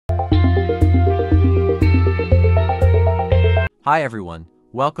Hi everyone,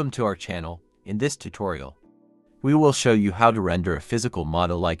 welcome to our channel. In this tutorial, we will show you how to render a physical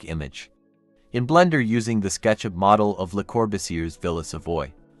model-like image in Blender using the SketchUp model of Le Corbusier's Villa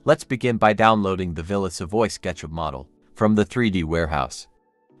Savoye. Let's begin by downloading the Villa Savoye SketchUp model from the 3D Warehouse.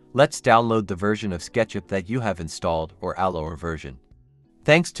 Let's download the version of SketchUp that you have installed or a lower version.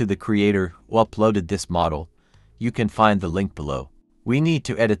 Thanks to the creator who uploaded this model, you can find the link below. We need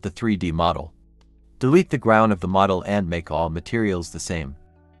to edit the 3D model. Delete the ground of the model and make all materials the same.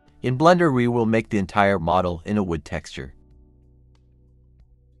 In Blender we will make the entire model in a wood texture.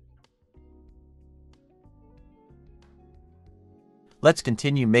 Let's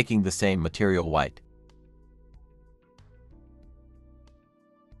continue making the same material white.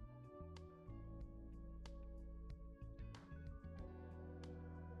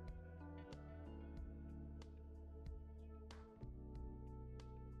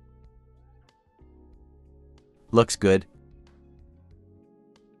 Looks good.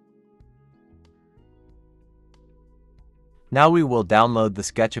 Now we will download the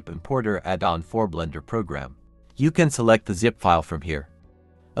SketchUp Importer add-on for Blender program. You can select the zip file from here.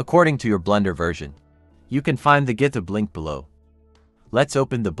 According to your Blender version, you can find the GitHub link below. Let's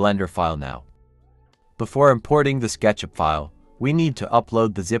open the Blender file now. Before importing the SketchUp file, we need to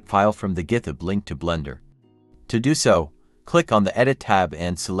upload the zip file from the GitHub link to Blender. To do so, click on the Edit tab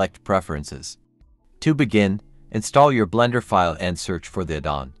and select Preferences. To begin, install your Blender file and search for the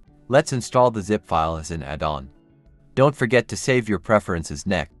add-on. Let's install the zip file as an add-on. Don't forget to save your preferences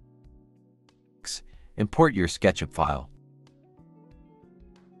next. Import your SketchUp file.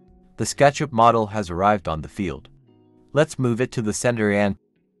 The SketchUp model has arrived on the field. Let's move it to the center and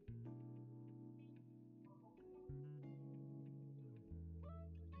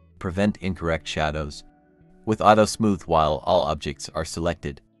prevent incorrect shadows with Auto Smooth while all objects are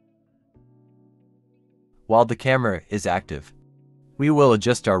selected. While the camera is active, we will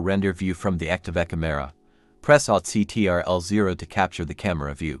adjust our render view from the active camera. Press Alt-Ctrl-0 to capture the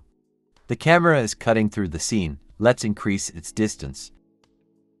camera view. The camera is cutting through the scene. Let's increase its distance.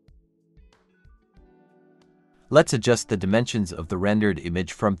 Let's adjust the dimensions of the rendered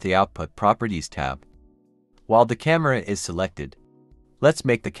image from the Output Properties tab. While the camera is selected, let's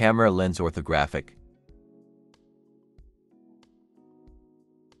make the camera lens orthographic.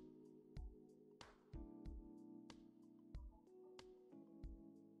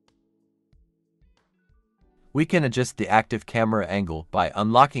 We can adjust the active camera angle by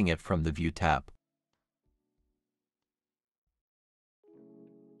unlocking it from the View tab.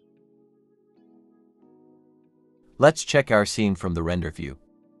 Let's check our scene from the render view.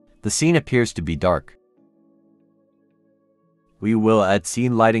 The scene appears to be dark. We will add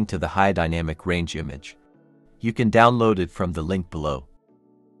scene lighting to the high dynamic range image. You can download it from the link below.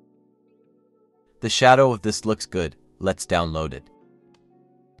 The shadow of this looks good. Let's download it.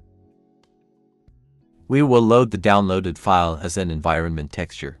 We will load the downloaded file as an environment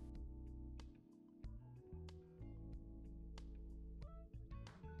texture.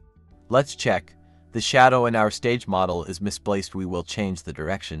 Let's check. The shadow in our stage model is misplaced. We will change the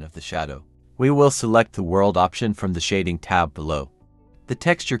direction of the shadow. We will select the world option from the shading tab below. The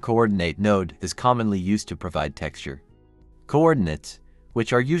texture coordinate node is commonly used to provide texture coordinates,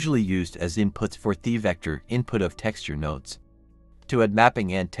 which are usually used as inputs for the vector input of texture nodes. To add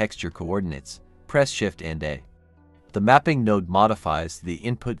mapping and texture coordinates, press Shift and A. The mapping node modifies the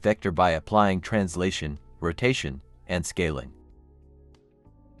input vector by applying translation, rotation, and scaling.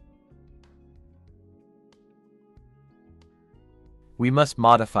 We must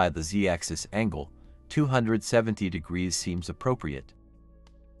modify the z-axis angle. 270 degrees seems appropriate.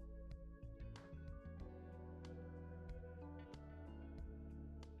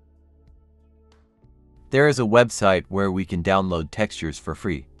 There is a website where we can download textures for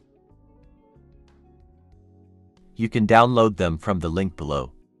free. You can download them from the link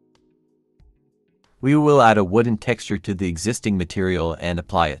below. We will add a wooden texture to the existing material and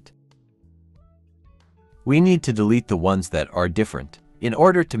apply it. We need to delete the ones that are different in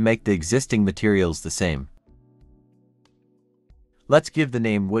order to make the existing materials the same. Let's give the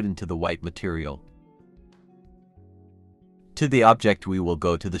name wooden to the white material. To the object we will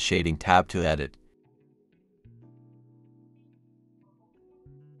go to the shading tab to edit.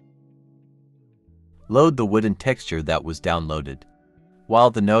 Load the wooden texture that was downloaded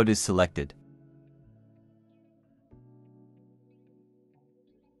while the node is selected.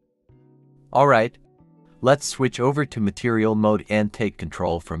 Alright, let's switch over to material mode and take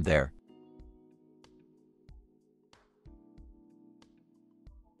control from there.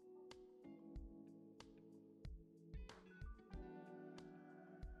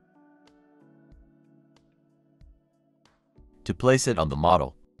 to place it on the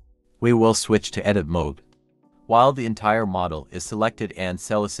model. We will switch to Edit mode. While the entire model is selected and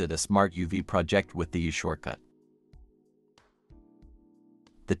select a Smart UV project with the U shortcut.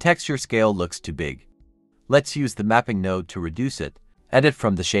 The texture scale looks too big. Let's use the mapping node to reduce it. Edit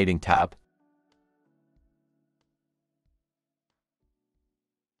from the Shading tab.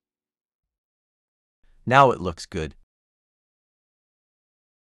 Now it looks good.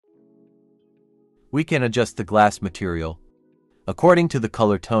 We can adjust the glass material according to the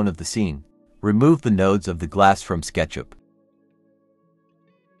color tone of the scene. Remove the nodes of the glass from SketchUp.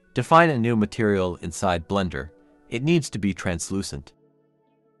 Define a new material inside Blender. It needs to be translucent.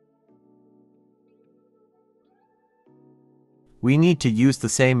 We need to use the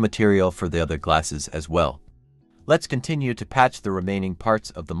same material for the other glasses as well. Let's continue to patch the remaining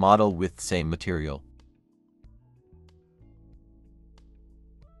parts of the model with the same material.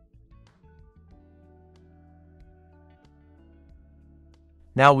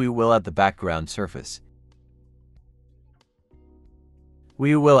 Now we will add the background surface.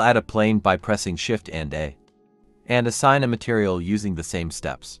 We will add a plane by pressing Shift and A, and assign a material using the same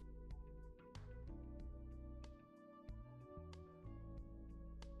steps.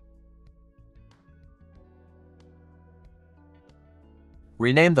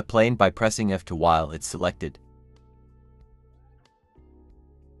 Rename the plane by pressing F2 while it's selected.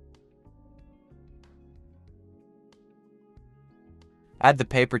 Add the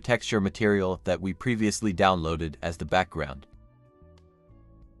paper texture material that we previously downloaded as the background.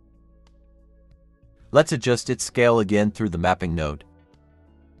 Let's adjust its scale again through the mapping node.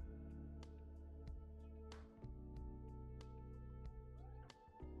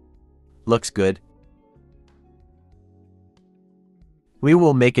 Looks good. We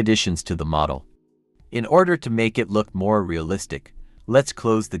will make additions to the model. In order to make it look more realistic, let's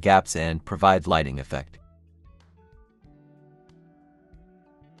close the gaps and provide lighting effect.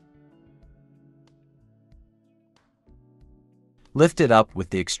 Lift it up with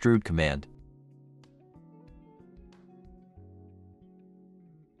the extrude command.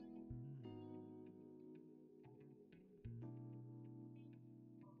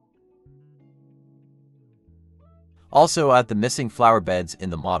 Also add the missing flower beds in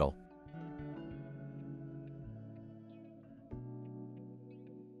the model.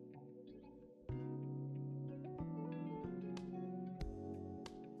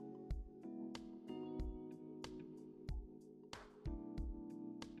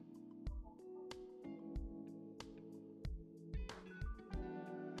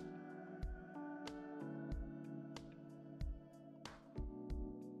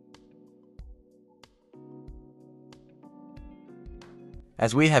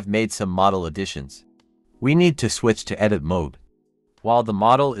 As we have made some model additions, we need to switch to Edit mode. While the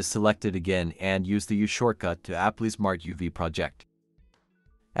model is selected again and use the U shortcut to apply Smart UV project.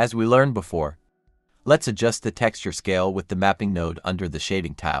 As we learned before, let's adjust the texture scale with the mapping node under the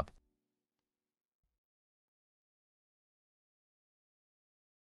Shading tab.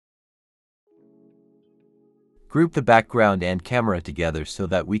 Group the background and camera together so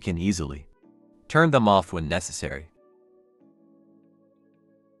that we can easily turn them off when necessary.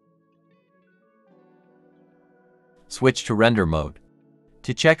 Switch to Render mode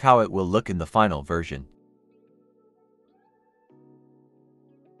to check how it will look in the final version.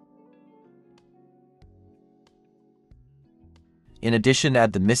 In addition,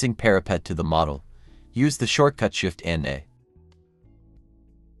 add the missing parapet to the model. Use the shortcut Shift and A.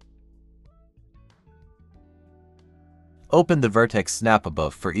 Open the vertex snap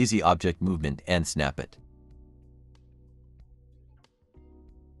above for easy object movement and snap it.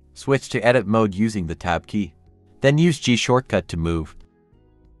 Switch to Edit mode using the Tab key. Then use G shortcut to move.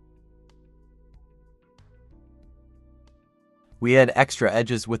 We add extra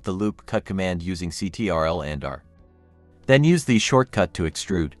edges with the loop cut command using CTRL and R. Then use the shortcut to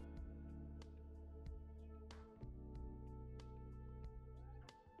extrude.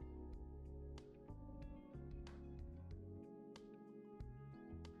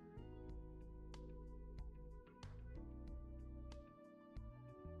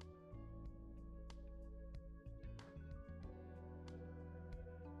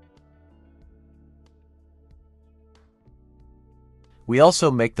 We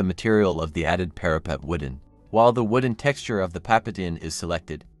also make the material of the added parapet wooden. While the wooden texture of the papetin is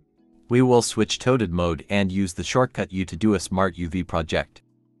selected, we will switch to Edit mode and use the shortcut U to do a Smart UV project.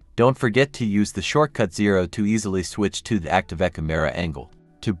 Don't forget to use the shortcut 0 to easily switch to the active camera angle.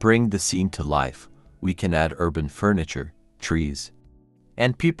 To bring the scene to life, we can add urban furniture, trees,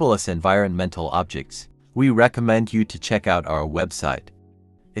 and people as environmental objects. We recommend you to check out our website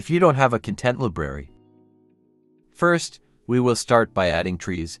if you don't have a content library. First, We will start by adding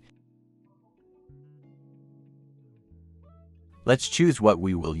trees. Let's choose what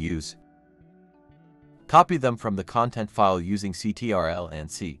we will use. Copy them from the content file using Ctrl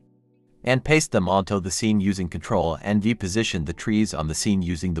and C. And paste them onto the scene using Ctrl and V. Position the trees on the scene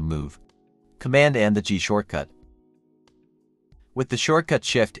using the Move command and the G shortcut. With the shortcut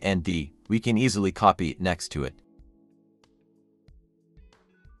Shift and D, we can easily copy it next to it.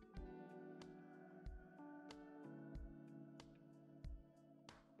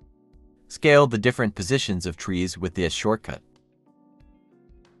 Scale the different positions of trees with this shortcut.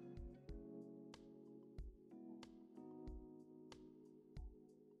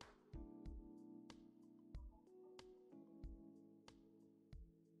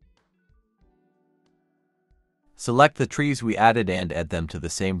 Select the trees we added and add them to the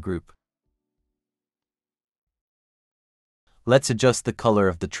same group. Let's adjust the color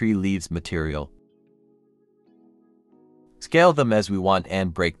of the tree leaves material. Scale them as we want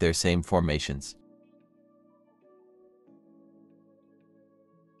and break their same formations.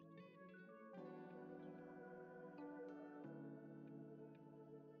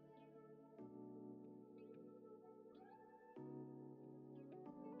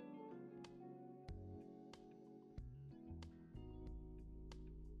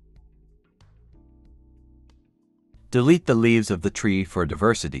 Delete the leaves of the tree for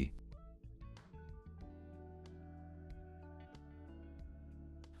diversity.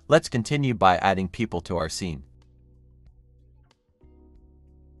 Let's continue by adding people to our scene.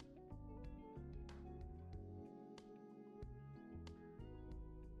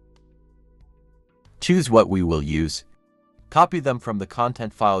 Choose what we will use. Copy them from the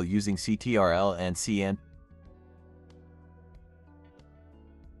content file using Ctrl and C and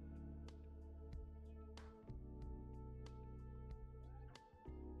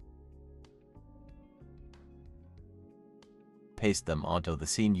paste them onto the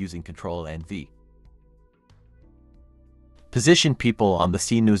scene using Ctrl and V. Position people on the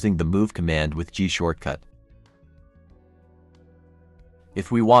scene using the Move command with G shortcut.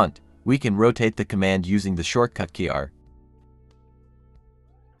 If we want, we can rotate the command using the shortcut key R.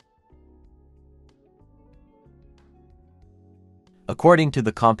 According to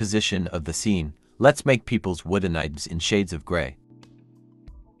the composition of the scene, let's make people's wooden items in shades of gray.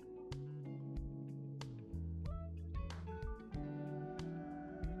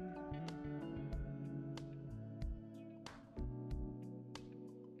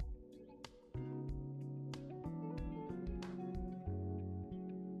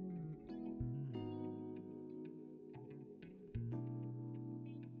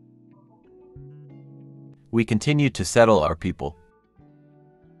 We continue to settle our people.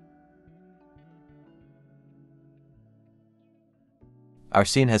 Our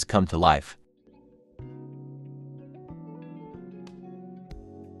scene has come to life.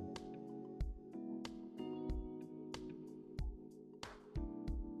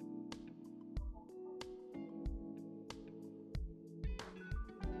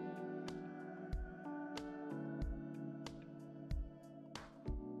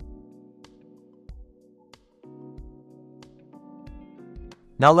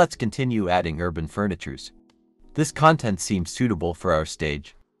 Now let's continue adding urban furnitures. This content seems suitable for our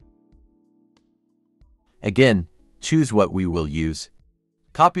stage. Again, choose what we will use.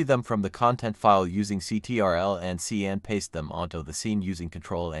 Copy them from the content file using Ctrl and C and paste them onto the scene using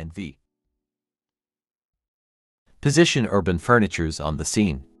Ctrl and V. Position urban furnitures on the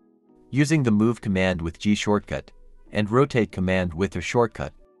scene using the Move command with G shortcut and Rotate command with a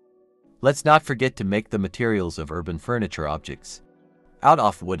shortcut. Let's not forget to make the materials of urban furniture objects out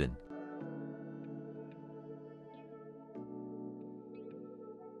of wooden.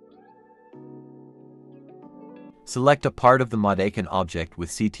 Select a part of the mod icon object with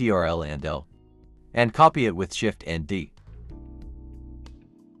Ctrl and L, and copy it with Shift and D.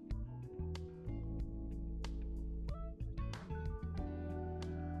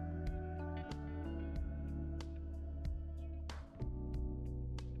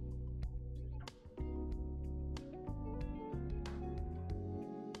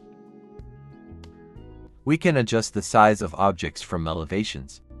 We can adjust the size of objects from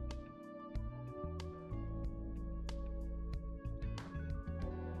elevations.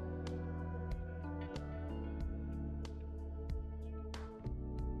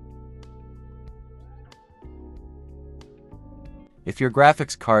 If your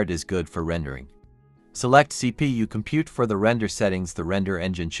graphics card is good for rendering, select CPU Compute. For the render settings, the render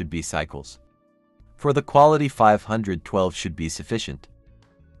engine should be cycles. For the quality, 512 should be sufficient.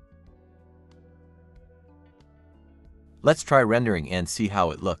 Let's try rendering and see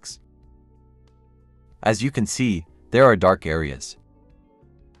how it looks. As you can see, there are dark areas.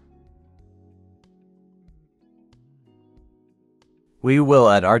 We will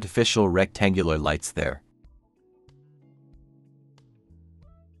add artificial rectangular lights there.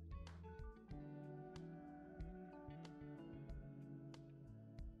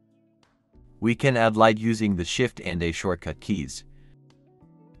 We can add light using the Shift and A shortcut keys.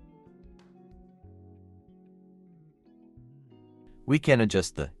 We can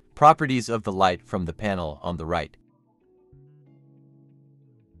adjust the properties of the light from the panel on the right.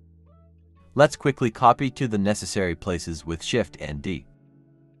 Let's quickly copy to the necessary places with Shift and D.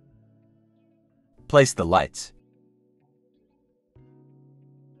 Place the lights.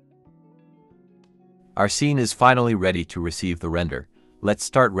 Our scene is finally ready to receive the render. Let's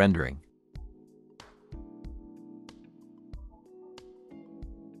start rendering.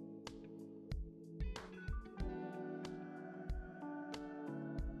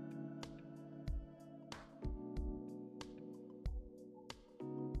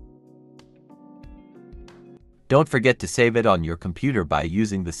 Don't forget to save it on your computer by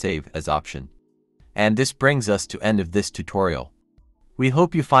using the Save As option. And this brings us to end of this tutorial. We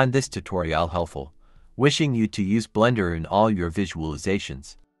hope you find this tutorial helpful, wishing you to use Blender in all your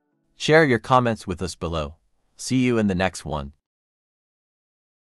visualizations. Share your comments with us below. See you in the next one.